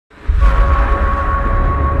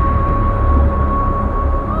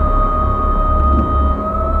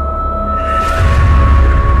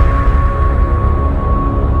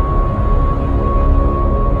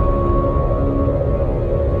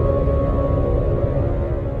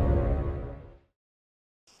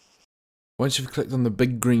Once you've clicked on the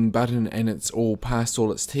big green button and it's all passed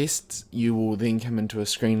all its tests, you will then come into a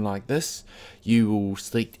screen like this. You will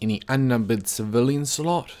select any unnumbered civilian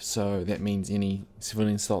slot, so that means any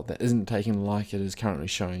civilian slot that isn't taken like it is currently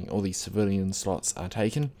showing. All these civilian slots are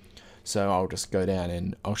taken. So I'll just go down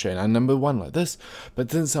and I'll show an unnumbered one like this.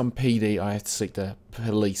 But since I'm PD, I have to select a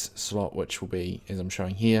police slot, which will be as I'm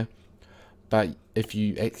showing here. But if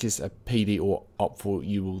you access a PD or opt for,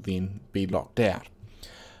 you will then be locked out.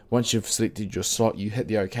 Once you've selected your slot, you hit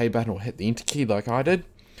the OK button or hit the enter key like I did,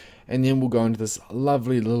 and then we'll go into this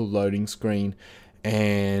lovely little loading screen,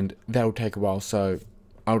 and that will take a while, so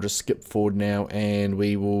I'll just skip forward now and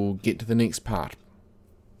we will get to the next part.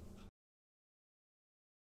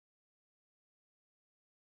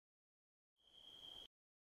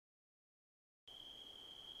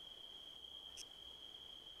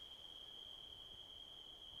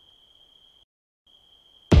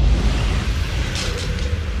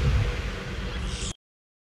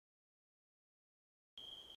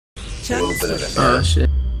 Oh shit.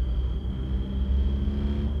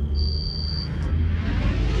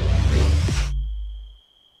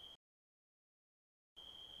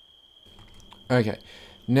 Okay,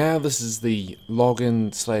 now this is the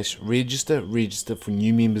login / register. Register for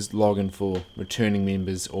new members, login for returning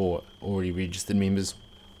members or already registered members.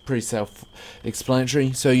 Pretty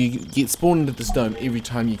self-explanatory. So you get spawned into this dome every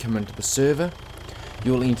time you come into the server.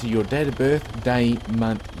 You'll enter your date of birth, day,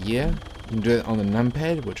 month, year. You can do it on the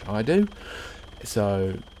numpad, which I do.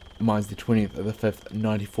 So mine's the 20th of the 5th,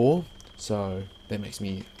 94. So that makes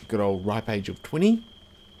me a good old ripe age of 20.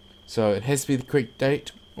 So it has to be the correct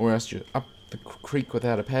date, or else you're up the creek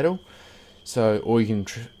without a paddle. So, or you can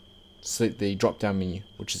select the drop down menu,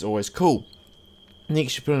 which is always cool.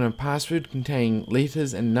 Next, you put in a password containing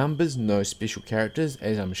letters and numbers, no special characters,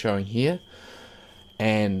 as I'm showing here.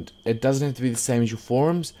 And it doesn't have to be the same as your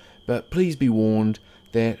forums, but please be warned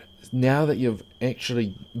that now that you've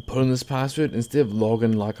actually put in this password, instead of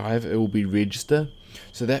login like I have, it will be register.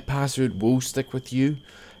 So that password will stick with you,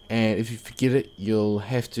 and if you forget it, you'll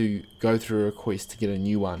have to go through a request to get a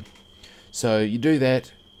new one. So you do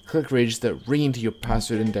that, click register, re-enter your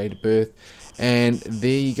password and date of birth, and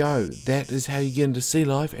there you go. That is how you get into Sea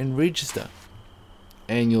Life and register.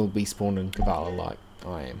 And you'll be spawned in Kavala like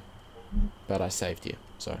I am. But I saved you,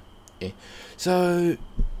 so yeah. So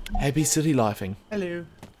happy city lifing. Hello.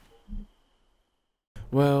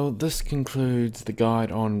 Well, this concludes the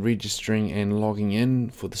guide on registering and logging in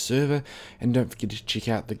for the server, and don't forget to check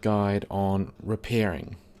out the guide on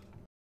repairing.